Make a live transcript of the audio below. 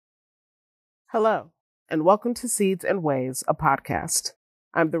Hello, and welcome to Seeds and Ways, a podcast.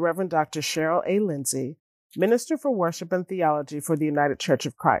 I'm the Reverend Dr. Cheryl A. Lindsay, Minister for Worship and Theology for the United Church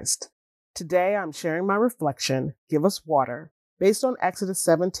of Christ. Today, I'm sharing my reflection, Give Us Water, based on Exodus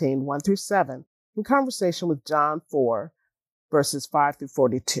 17, 1-7, in conversation with John 4, verses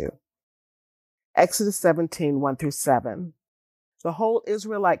 5-42. Exodus 17, 1-7. The whole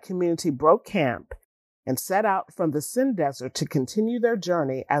Israelite community broke camp and set out from the Sin Desert to continue their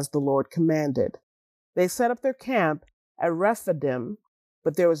journey as the Lord commanded. They set up their camp at Rephidim,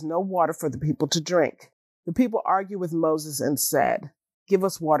 but there was no water for the people to drink. The people argued with Moses and said, "Give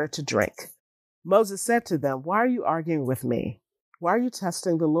us water to drink." Moses said to them, "Why are you arguing with me? Why are you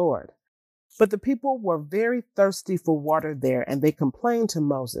testing the Lord?" But the people were very thirsty for water there, and they complained to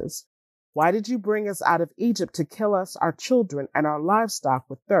Moses, "Why did you bring us out of Egypt to kill us, our children, and our livestock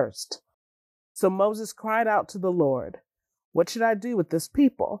with thirst?" So Moses cried out to the Lord, "What should I do with this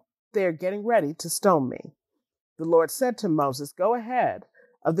people? They are getting ready to stone me." The Lord said to Moses, "Go ahead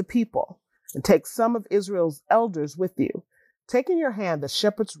of the people and take some of Israel's elders with you. Take in your hand the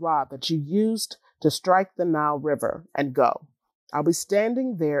shepherd's rod that you used to strike the Nile River and go. I'll be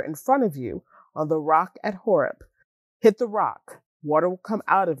standing there in front of you on the rock at Horeb. Hit the rock, water will come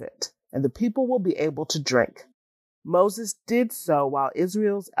out of it, and the people will be able to drink." Moses did so while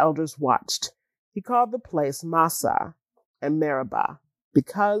Israel's elders watched. He called the place Massah and Meribah,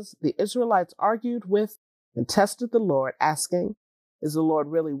 because the Israelites argued with and tested the Lord, asking, "Is the Lord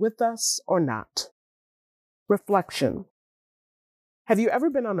really with us or not?" Reflection. Have you ever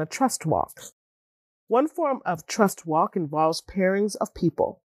been on a trust walk? One form of trust walk involves pairings of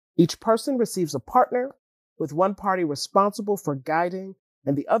people. Each person receives a partner, with one party responsible for guiding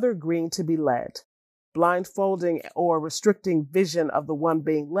and the other agreeing to be led. Blindfolding or restricting vision of the one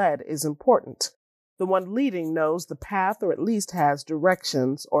being led is important. The one leading knows the path, or at least has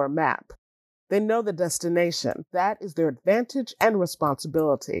directions or a map. They know the destination. That is their advantage and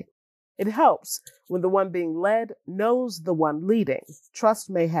responsibility. It helps when the one being led knows the one leading.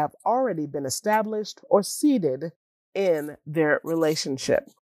 Trust may have already been established or seeded in their relationship.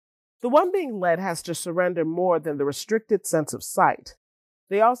 The one being led has to surrender more than the restricted sense of sight.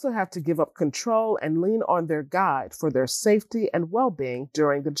 They also have to give up control and lean on their guide for their safety and well-being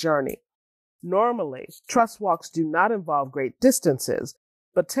during the journey. Normally, trust walks do not involve great distances,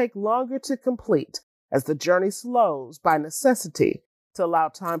 but take longer to complete as the journey slows by necessity to allow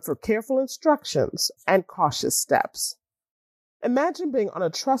time for careful instructions and cautious steps. Imagine being on a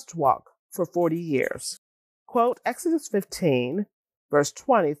trust walk for 40 years. Quote Exodus 15, verse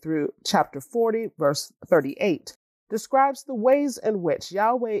 20 through chapter 40, verse 38, describes the ways in which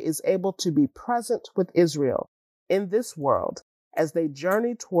Yahweh is able to be present with Israel in this world as they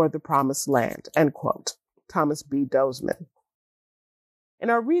journey toward the promised land, end quote. Thomas B. Dozeman. In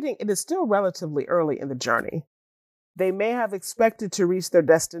our reading, it is still relatively early in the journey. They may have expected to reach their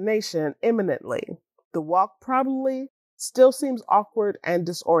destination imminently. The walk probably still seems awkward and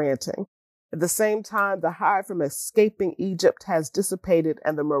disorienting. At the same time, the high from escaping Egypt has dissipated,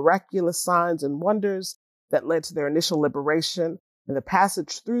 and the miraculous signs and wonders that led to their initial liberation and the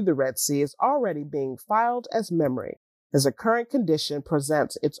passage through the Red Sea is already being filed as memory, as the current condition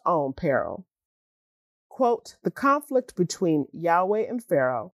presents its own peril. Quote, the conflict between Yahweh and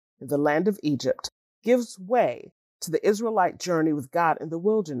Pharaoh in the land of Egypt gives way to the Israelite journey with God in the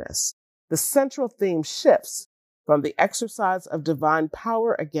wilderness. The central theme shifts from the exercise of divine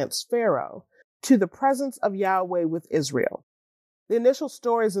power against Pharaoh to the presence of Yahweh with Israel. The initial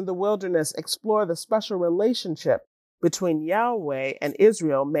stories in the wilderness explore the special relationship between Yahweh and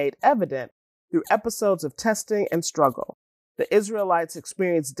Israel made evident through episodes of testing and struggle. The Israelites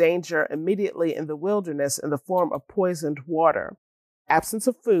experienced danger immediately in the wilderness in the form of poisoned water, absence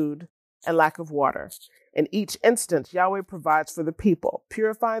of food, and lack of water. In each instance, Yahweh provides for the people,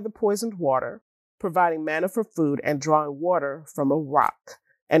 purifying the poisoned water, providing manna for food, and drawing water from a rock.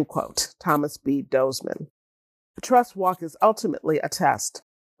 End quote. Thomas B. Dozeman. The trust walk is ultimately a test.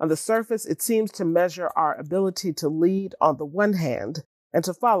 On the surface, it seems to measure our ability to lead on the one hand and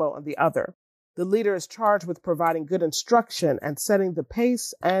to follow on the other. The leader is charged with providing good instruction and setting the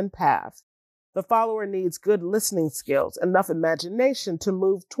pace and path. The follower needs good listening skills, enough imagination to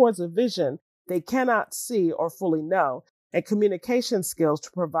move towards a vision they cannot see or fully know, and communication skills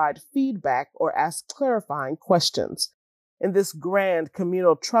to provide feedback or ask clarifying questions. In this grand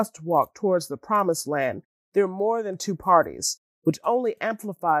communal trust walk towards the promised land, there are more than two parties, which only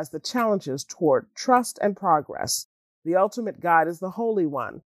amplifies the challenges toward trust and progress. The ultimate guide is the Holy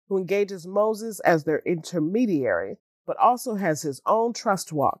One, who engages Moses as their intermediary, but also has his own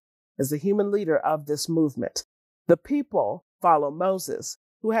trust walk as the human leader of this movement. The people follow Moses,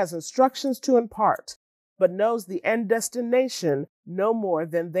 who has instructions to impart, but knows the end destination no more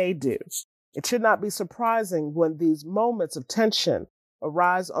than they do. It should not be surprising when these moments of tension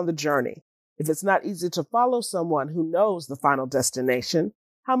arise on the journey. If it's not easy to follow someone who knows the final destination,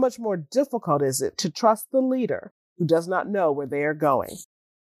 how much more difficult is it to trust the leader who does not know where they are going?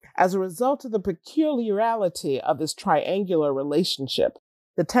 As a result of the peculiarity of this triangular relationship,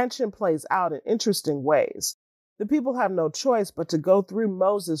 the tension plays out in interesting ways. The people have no choice but to go through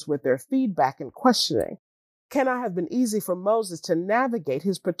Moses with their feedback and questioning. Cannot have been easy for Moses to navigate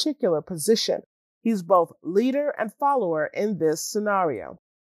his particular position. He's both leader and follower in this scenario.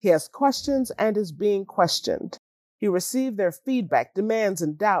 He has questions and is being questioned. He received their feedback, demands,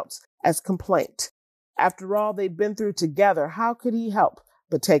 and doubts as complaint. After all they'd been through together, how could he help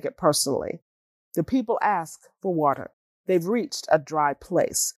but take it personally? The people ask for water. They've reached a dry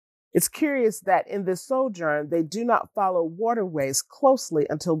place. It's curious that in this sojourn, they do not follow waterways closely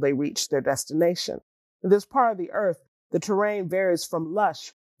until they reach their destination. In this part of the earth, the terrain varies from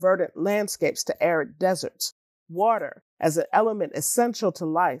lush, verdant landscapes to arid deserts. Water, as an element essential to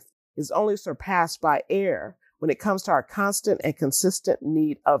life, is only surpassed by air when it comes to our constant and consistent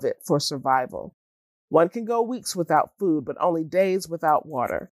need of it for survival. One can go weeks without food, but only days without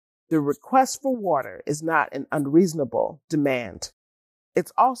water. The request for water is not an unreasonable demand.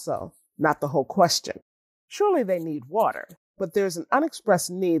 It's also not the whole question. Surely they need water, but there's an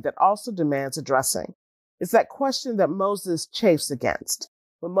unexpressed need that also demands addressing. It's that question that Moses chafes against.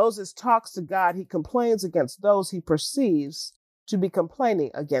 When Moses talks to God, he complains against those he perceives to be complaining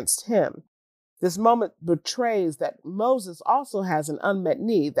against him. This moment betrays that Moses also has an unmet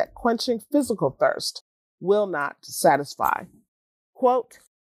need that quenching physical thirst will not satisfy. Quote,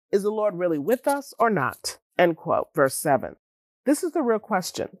 "Is the Lord really with us or not?" End quote, verse 7. This is the real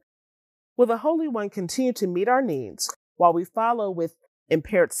question. Will the Holy One continue to meet our needs while we follow with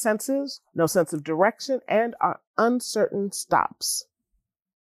impaired senses, no sense of direction, and our uncertain stops?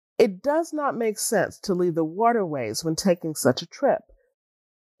 It does not make sense to leave the waterways when taking such a trip.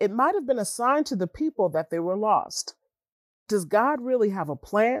 It might have been a sign to the people that they were lost. Does God really have a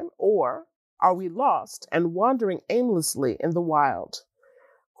plan, or are we lost and wandering aimlessly in the wild?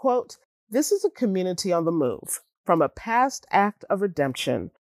 Quote, "This is a community on the move, from a past act of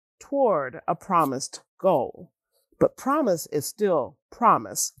redemption toward a promised goal. But promise is still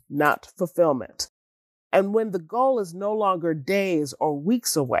promise, not fulfillment. And when the goal is no longer days or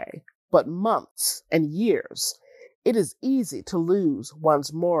weeks away, but months and years, it is easy to lose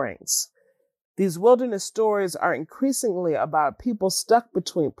one's moorings. These wilderness stories are increasingly about people stuck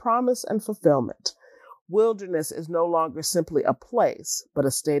between promise and fulfillment. Wilderness is no longer simply a place, but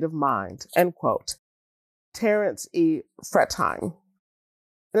a state of mind." End quote. Terence E. Fretheim.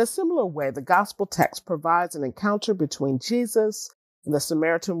 In a similar way, the gospel text provides an encounter between Jesus and the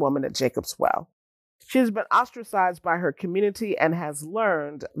Samaritan woman at Jacob's well. She has been ostracized by her community and has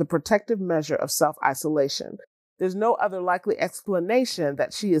learned the protective measure of self-isolation. There's no other likely explanation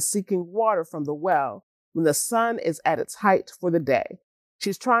that she is seeking water from the well when the sun is at its height for the day.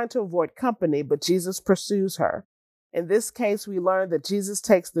 She's trying to avoid company, but Jesus pursues her. In this case, we learn that Jesus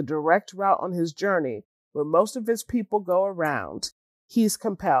takes the direct route on his journey where most of his people go around. He's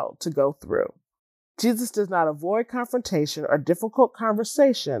compelled to go through. Jesus does not avoid confrontation or difficult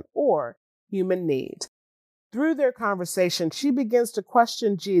conversation or human need. Through their conversation, she begins to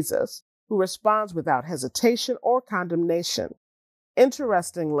question Jesus, who responds without hesitation or condemnation.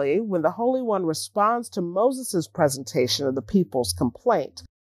 Interestingly, when the Holy One responds to Moses' presentation of the people's complaint,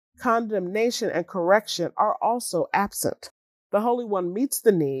 condemnation and correction are also absent. The Holy One meets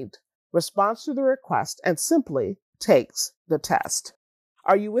the need, responds to the request, and simply takes the test.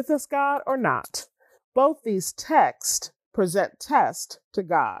 Are you with us, God, or not? Both these texts present test to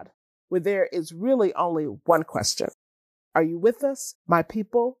God, where there is really only one question. Are you with us, my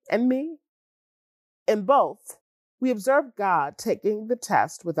people, and me? In both, we observe God taking the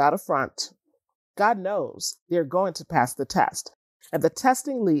test without affront. God knows they're going to pass the test, and the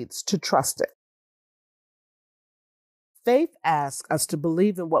testing leads to trusting. Faith asks us to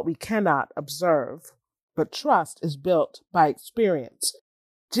believe in what we cannot observe, but trust is built by experience.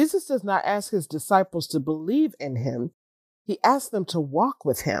 Jesus does not ask his disciples to believe in him. He asks them to walk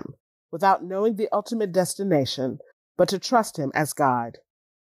with him without knowing the ultimate destination, but to trust him as guide.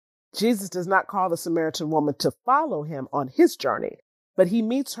 Jesus does not call the Samaritan woman to follow him on his journey, but he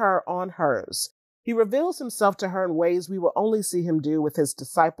meets her on hers. He reveals himself to her in ways we will only see him do with his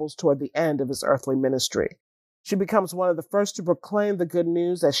disciples toward the end of his earthly ministry. She becomes one of the first to proclaim the good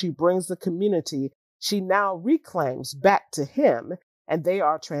news as she brings the community she now reclaims back to him, and they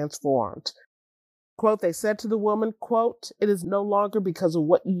are transformed. Quote, they said to the woman, quote, it is no longer because of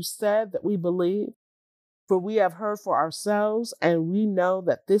what you said that we believe, for we have heard for ourselves, and we know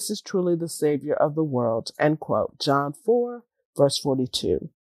that this is truly the Savior of the world, end quote. John 4, verse 42.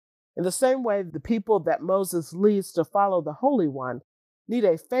 In the same way, the people that Moses leads to follow the Holy One need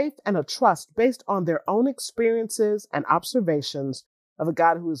a faith and a trust based on their own experiences and observations of a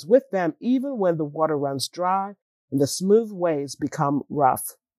God who is with them even when the water runs dry and the smooth ways become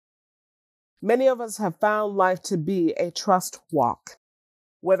rough. Many of us have found life to be a trust walk.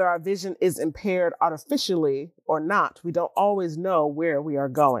 Whether our vision is impaired artificially or not, we don't always know where we are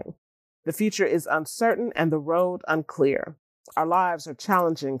going. The future is uncertain and the road unclear. Our lives are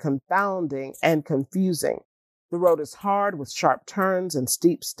challenging, confounding, and confusing. The road is hard with sharp turns and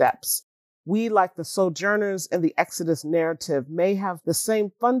steep steps. We, like the sojourners in the Exodus narrative, may have the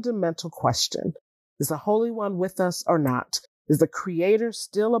same fundamental question. Is the Holy One with us or not? Is the Creator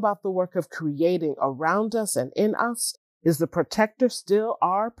still about the work of creating around us and in us? Is the Protector still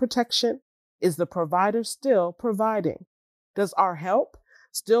our protection? Is the Provider still providing? Does our help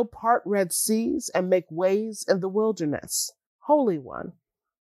still part Red Seas and make ways in the wilderness? Holy One,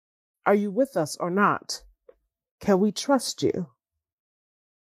 are you with us or not? Can we trust you?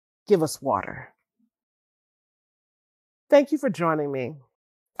 Give us water. Thank you for joining me.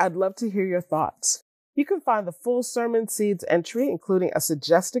 I'd love to hear your thoughts. You can find the full Sermon Seeds entry, including a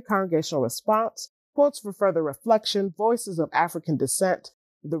suggested congregational response, quotes for further reflection, voices of African descent,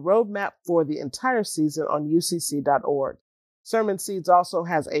 the roadmap for the entire season on ucc.org. Sermon Seeds also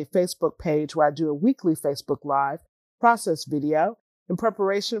has a Facebook page where I do a weekly Facebook Live process video in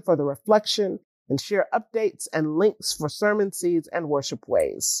preparation for the reflection and share updates and links for Sermon Seeds and Worship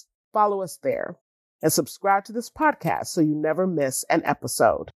Ways. Follow us there and subscribe to this podcast so you never miss an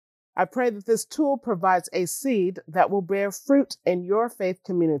episode. I pray that this tool provides a seed that will bear fruit in your faith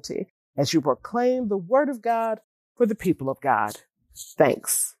community as you proclaim the word of God for the people of God.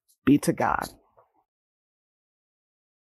 Thanks be to God.